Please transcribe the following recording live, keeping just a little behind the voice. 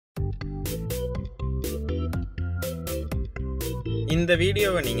இந்த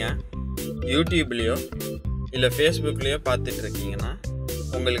வீடியோவை நீங்கள் யூடியூப்லேயோ இல்லை ஃபேஸ்புக்லேயோ பார்த்துட்டு இருக்கீங்கன்னா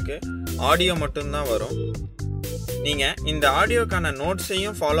உங்களுக்கு ஆடியோ மட்டும்தான் வரும். நீங்கள் இந்த ஆடியோக்கான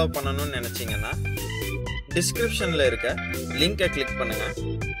நோட்ஸையும் ஃபாலோ பண்ணணும்னு நினச்சிங்கன்னா டிஸ்கிரிப்ஷனில் இருக்க லிங்கை கிளிக் பண்ணுங்கள்.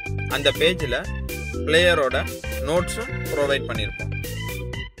 அந்த பேஜில் பிளேயரோட நோட்ஸும் ப்ரொவைட் பண்ணியிருப்போம்.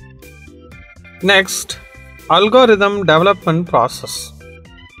 Next, algorithm development process.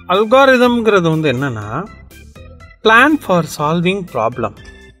 அல்காரிதம்ங்கிறது என்னென்னா plan for solving problem.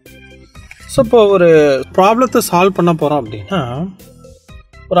 So இப்போ ஒரு ப்ராப்ளத்தை சால்வ் பண்ண போகிறோம் அப்படின்னா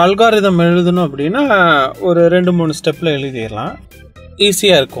ஒரு அல்காரிதம் எழுதணும் அப்படின்னா ஒரு 2-3 ஸ்டெப்பில் எழுதிடலாம்,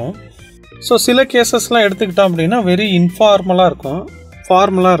 ஈஸியாக இருக்கும். ஸோ சில கேசஸ்லாம் எடுத்துக்கிட்டோம் அப்படின்னா வெரி இன்ஃபார்மலாக இருக்கும்,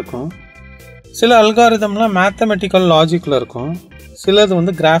 ஃபார்மலாக இருக்கும். சில அல்காரிதம்லாம் மேத்தமெட்டிக்கல் லாஜிக்கில் இருக்கும்,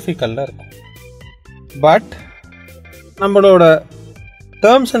 சிலது கிராஃபிக்கலில் இருக்கும். பட் நம்மளோட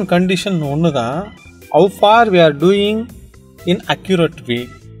டேர்ம்ஸ் அண்ட் கண்டிஷன் ஒன்று தான், how far we are doing in accurate way.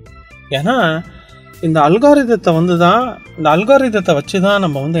 ஏன்னா இந்த அல்காரிதத்தை இந்த அல்காரிதத்தை வச்சு தான்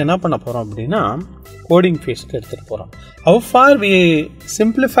நம்ம என்ன பண்ண போகிறோம் அப்படின்னா கோடிங் ஃபேஸ்க்கு எடுத்துகிட்டு போகிறோம். how far we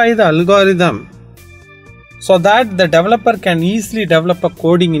simplify the algorithm so that the developer can easily develop a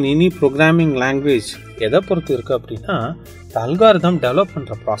coding in any programming language. எதை பொறுத்து இருக்குது அப்படின்னா இந்த அல்காரிதம் டெவலப்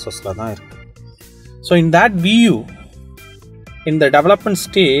பண்ணுற ப்ராசஸில் தான் இருக்குது. So in that view, in the development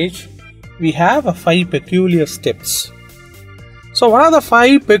stage, we have 5 peculiar steps. So what are the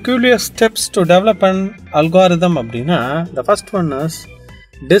 5 peculiar steps to develop an algorithm abdina? The first one is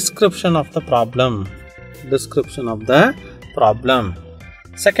description of the problem. Description of the problem.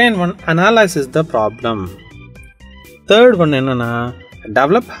 Second one, analysis the problem. Third one enna,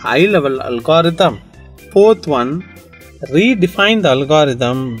 develop high level algorithm. Fourth one, redefine the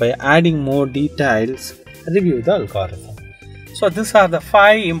algorithm by adding more details. Review the algorithm. So these are the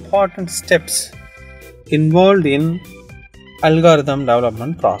 5 important steps involved in algorithm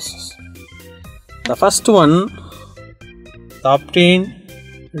development process. The first one, obtain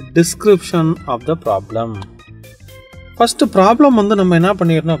description of the problem. First problem நம்ம என்ன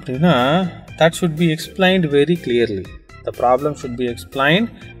பண்ணிரணும் அப்படினா that should be explained very clearly. The problem should be explained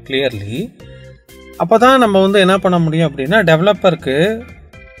clearly. அப்பதான் நம்ம என்ன பண்ண முடியும் அப்படின்னா டெவலப்பருக்கு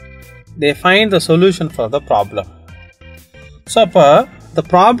they find the solution for the problem. So அப்போ the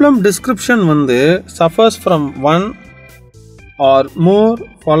problem description suffers from one or more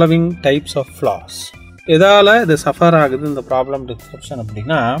following types of flaws. எதால இது suffer ஆகுது இந்த ப்ராப்ளம் டிஸ்கிரிப்ஷன்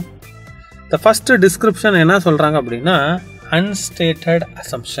அப்படின்னா the first description என்ன சொல்கிறாங்க அப்படின்னா unstated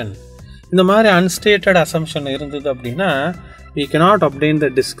assumption. இந்த மாதிரி unstated assumption இருந்தது அப்படின்னா we cannot obtain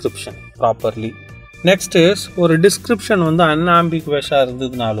the description properly. Next is ஒரு description unambiguous-ஆக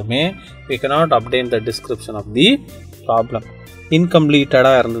இருந்ததுனாலுமே we cannot obtain the description of the problem.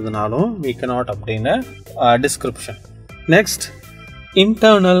 Incompleted-ஆக இருந்ததுனாலும் we cannot obtain a description. Next,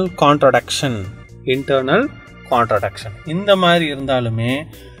 internal contradiction. Internal contradiction. இந்த மாதிரி இருந்தாலுமே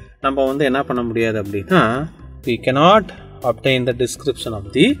நம்ம என்ன பண்ண முடியாது அப்படின்னா we cannot obtain the description of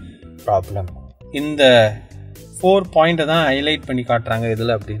the problem. இந்த 4 பாயிண்ட்டை தான் ஹைலைட் பண்ணி காட்டுறாங்க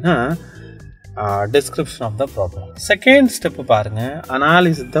இதில் அப்படின்னா description of the problem. Second step பாருங்க,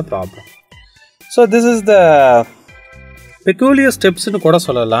 analyze the problem. So this is the peculiar steps னு கூட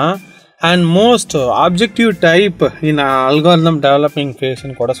சொல்லலாம் and most objective type in algorithm developing phase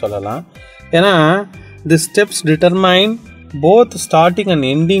னு கூட சொல்லலாம். ஏன்னா the steps determine both starting and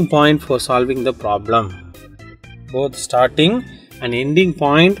ending point for solving the problem. Both starting and ending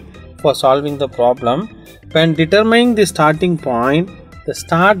point for solving the problem. When determining the starting point, the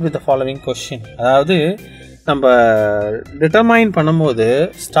start with the following question. அதாவது நம்ம determine பண்ணும்போது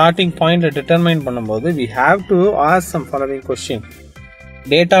starting பாயிண்ட்டை determine பண்ணும்போது we have to ask some following question.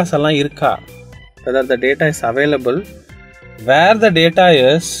 Datas எல்லாம் இருக்கா, whether the data is available, where the data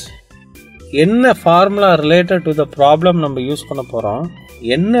is, என்ன formula related to the problem நம்ம use பண்ண போகிறோம்,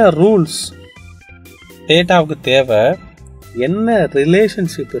 என்ன ரூல்ஸ் டேட்டாவுக்கு தேவை, என்ன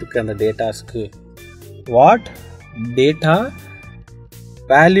ரிலேஷன்ஷிப் இருக்குது அந்த டேட்டாஸ்க்கு, what data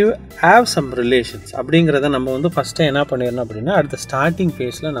value have some relations அப்படிங்கிறத நம்ம ஃபஸ்ட்டு என்ன பண்ணிடணும் அப்படின்னா அடுத்த ஸ்டார்டிங்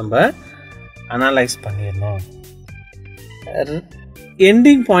ஃபேஸில் நம்ம அனலைஸ் பண்ணிடணும்.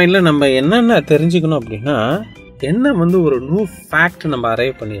 எண்டிங் பாயிண்டில் நம்ம என்னென்ன தெரிஞ்சுக்கணும் அப்படின்னா என்ன ஒரு நியூ ஃபேக்ட் நம்ம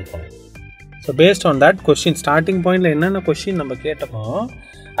அரைவ் பண்ணியிருக்கோம். So based on that question, starting பாயிண்டில் என்னென்ன கொஷின் நம்ம கேட்டோமோ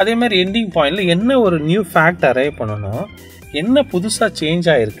அதே மாதிரி எண்டிங் பாயிண்டில் என்ன ஒரு நியூ ஃபேக்ட் அரைவ் பண்ணணும், என்ன புதுசாக சேஞ்ச்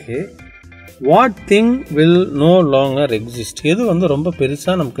ஆகிருக்கு, what thing will know longer exist, எது ரொம்ப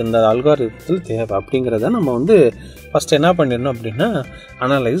பெருசாக நமக்கு இந்த அல்காரிதத்தில் தேவை அப்படிங்கிறத நம்ம ஃபஸ்ட் என்ன பண்ணிடணும் அப்படின்னா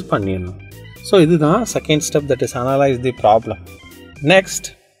அனலைஸ் பண்ணிடணும். ஸோ இதுதான் second step, that is analyse the problem. Next,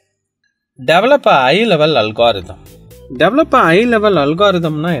 develop a high level algorithm. Develop high level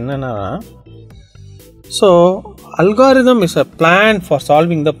அல்காரிதம்னா என்னென்னா, so algorithm is a plan for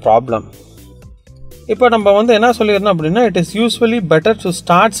solving the problem. இப்போ நம்ம வந்து என்ன சொல்லிடணும் அப்படின்னா, it is usually better to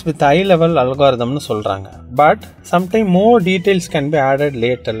starts with high level அல்காரிதம்னு சொல்கிறாங்க. But sometime more details can be added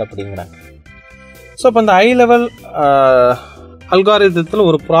later அப்படிங்கிறாங்க. So இப்போ இந்த ஹை லெவல் அல்காரிதத்தில்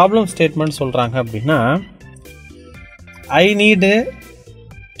ஒரு ப்ராப்ளம் ஸ்டேட்மெண்ட் சொல்கிறாங்க அப்படின்னா, ஐ need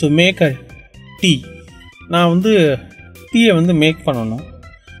to make a tea. நான் வந்து டீயை வந்து மேக் பண்ணணும்.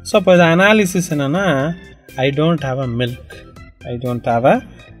 ஸோ அப்போ இது அனாலிசிஸ் என்னென்னா, I don't have a milk.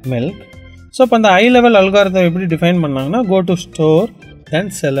 So இப்போ அந்த ஹை லெவல் அல்காரிதம் எப்படி டிஃபைன் பண்ணாங்கன்னா, go to store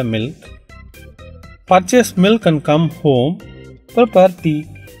then sell a milk, purchase milk and come home, prepare tea.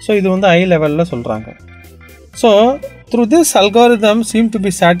 So இது வந்து ஹை லெவலில் சொல்கிறாங்க. So through this algorithm seem to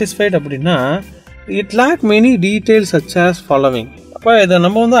be satisfied அப்படின்னா, it lakh many details such as following. அப்போ இதை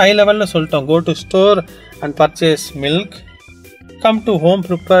நம்ம வந்து ஹை லெவலில் சொல்லிட்டோம், go to store and purchase milk, come to home,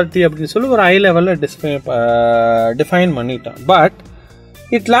 prepare tea அப்படின்னு சொல்லி ஒரு ஹை லெவலில் டிஃபைன் பண்ணிட்டோம். But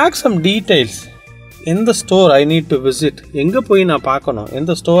it lakh some details. எந்த store I need to visit, எங்கே போய் நான் பார்க்கணும்,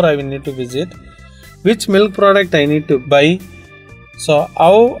 எந்த store I need to visit, which milk product I need to by, so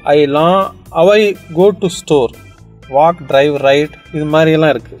how I go to store, walk, drive, right, இது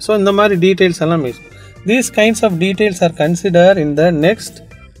மாதிரியெல்லாம் இருக்குது. ஸோ இந்த மாதிரி டீட்டெயில்ஸ் எல்லாம் miss. These kinds of details R consider in the next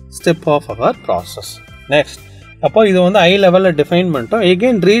step of our process. Next அப்போ இது வந்து high லெவலில் டிஃபைன் பண்ணிட்டோம்.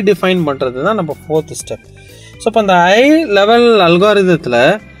 எகெயின் ரீடிஃபைன் பண்ணுறது தான் நம்ம ஃபோர்த் ஸ்டெப். ஸோ இப்போ அந்த high level அல்காரிதத்தில்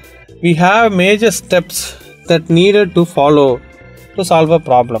we have major steps that needed to follow to solve a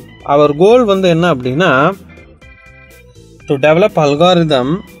problem. Our goal வந்து என்ன அப்படின்னா, to develop algorithm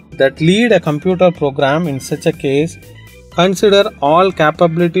that lead a computer program in such a case, consider all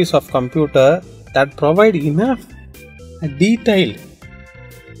capabilities of computer that provide enough detail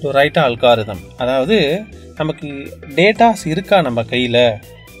to write a algorithm. அதாவது நமக்கு datas இருக்கா நம்ம கையில்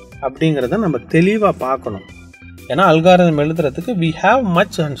அப்படிங்கிறத நம்ம தெளிவாக பார்க்கணும். ஏன்னா அல்காரிதம் எழுதுறதுக்கு we have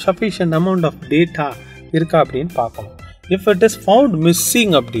much and sufficient amount of data இருக்கா அப்படின்னு பார்க்கணும். If it is found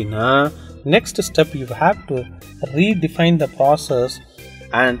missing அப்படின்னா, next step you have to redefine the process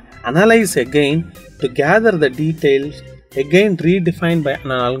and analyze again to gather the details, again redefined by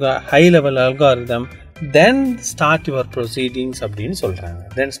an high level algorithm, then start your proceedings அப்படின்னு சொல்கிறாங்க.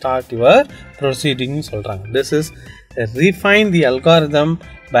 This is refine the algorithm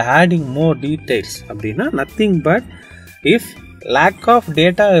by adding more details. அப்படின்னா nothing but if lack of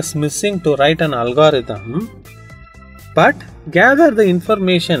data is missing to write an algorithm, but gather the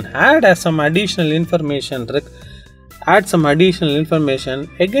information, add some additional information,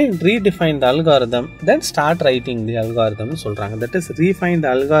 again redefine the algorithm, then start writing the algorithm சொல்றாங்க. That is refine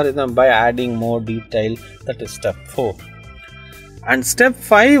the algorithm by adding more detail. That is step 4. And step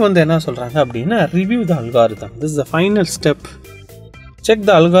 5 வந்து என்ன சொல்றாங்க அப்படின்னா, review the algorithm. This is the final step. Check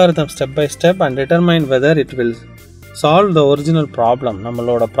the algorithm step by step and determine whether it will solve the original problem.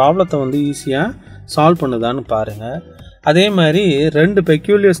 நம்மளோட ப்ராப்ளத்தை வந்து ஈஸியாக solve பண்ணுதான்னு பாருங்கள். அதே மாதிரி 2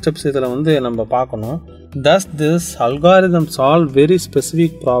 peculiar steps இதில் வந்து நம்ம பார்க்கணும். Does this algorithm solve very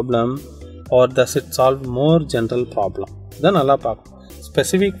specific problem or does it solve more general problem? இதான் நல்லா பார்க்கணும்.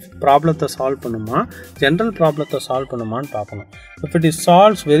 ஸ்பெசிஃபிக் ப்ராப்ளத்தை சால்வ் பண்ணுமா, ஜென்ரல் ப்ராப்ளத்தை சால்வ் பண்ணுமான்னு பார்க்கணும். If it is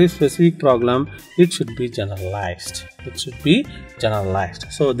solves very specific problem, it should be generalized.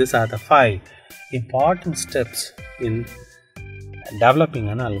 So these are the 5 important steps in developing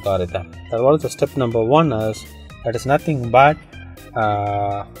an algorithm. That was the step number 1 is, that is nothing but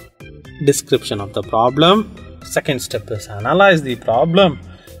description of the problem. Second step is analyze the problem,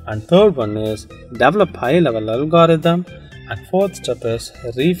 and third one is develop high level algorithm, and fourth step is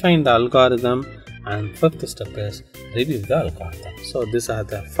refine the algorithm, and fifth step is review the algorithm. So these are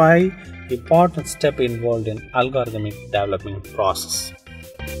the 5 important steps involved in algorithmic development process.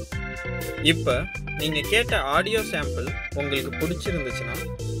 இப்போ நீங்கள் கேட்ட audio sample உங்களுக்கு பிடிச்சிருந்துச்சுன்னா,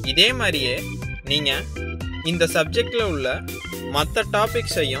 இதே மாதிரியே நீங்கள் இந்த சப்ஜெக்டில் உள்ள மற்ற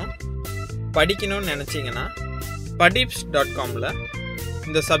டாபிக்ஸையும் படிக்கணும்னு நினச்சிங்கன்னா padeepz.comல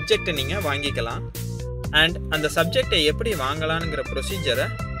இந்த சப்ஜெக்டை நீங்கள் வாங்கிக்கலாம். அண்ட் அந்த சப்ஜெக்டை எப்படி வாங்கலான்ங்கிற ப்ரொசீஜரை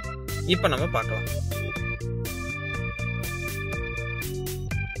இப்போ நம்ம பார்க்கலாம்.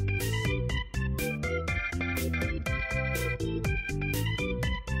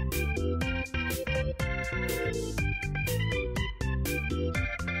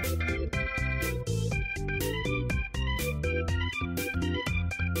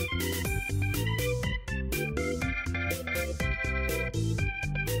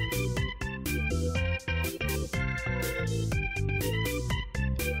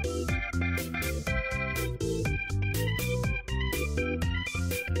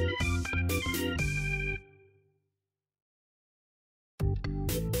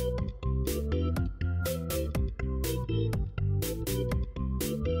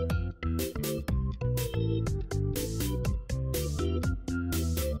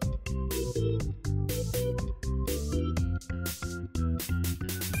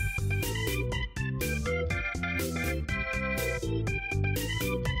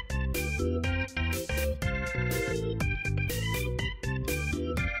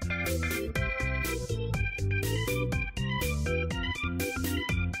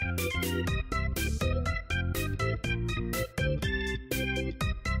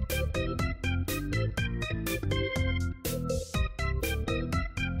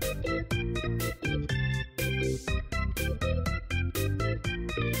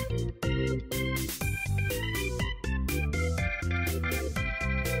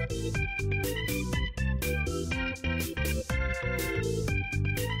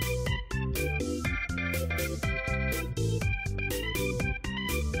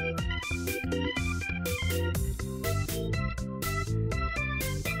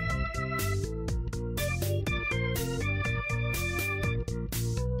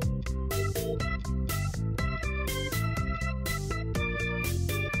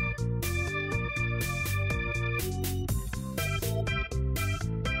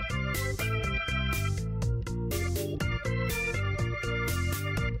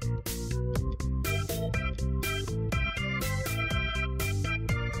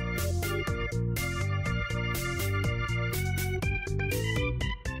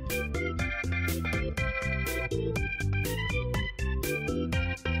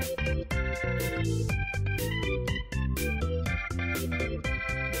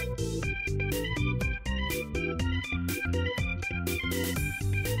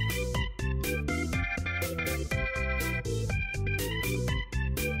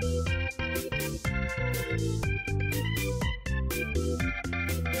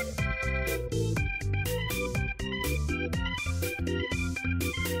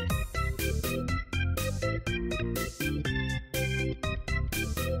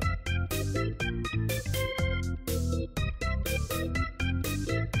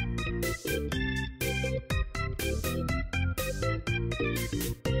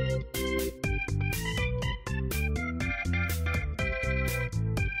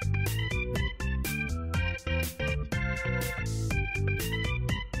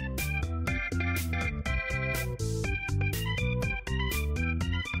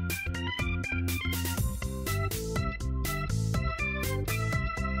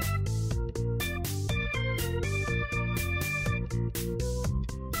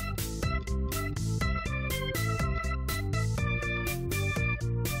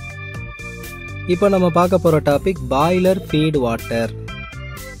 இப்போ நம்ம பார்க்க போகிற topic boiler feet water.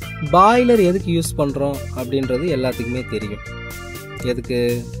 Boiler எதுக்கு யூஸ் பண்ணுறோம் அப்படின்றது எல்லாத்துக்குமே தெரியும். எதுக்கு?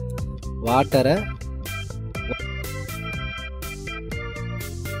 வாட்டரை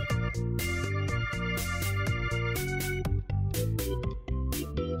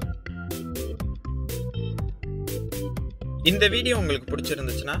இந்த வீடியோ உங்களுக்கு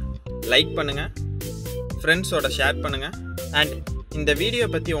பிடிச்சிருந்துச்சுன்னா லைக் பண்ணுங்கள், ஃப்ரெண்ட்ஸோட ஷேர் பண்ணுங்கள். அண்ட் இந்த வீடியோ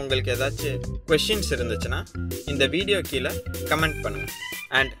பற்றி உங்களுக்கு ஏதாச்சும் கொஷின்ஸ் இருந்துச்சுன்னா இந்த வீடியோ கீழே கமெண்ட் பண்ணுங்கள்.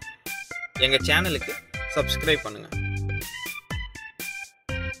 அண்ட் எங்கள் சேனலுக்கு சப்ஸ்கிரைப் பண்ணுங்கள்.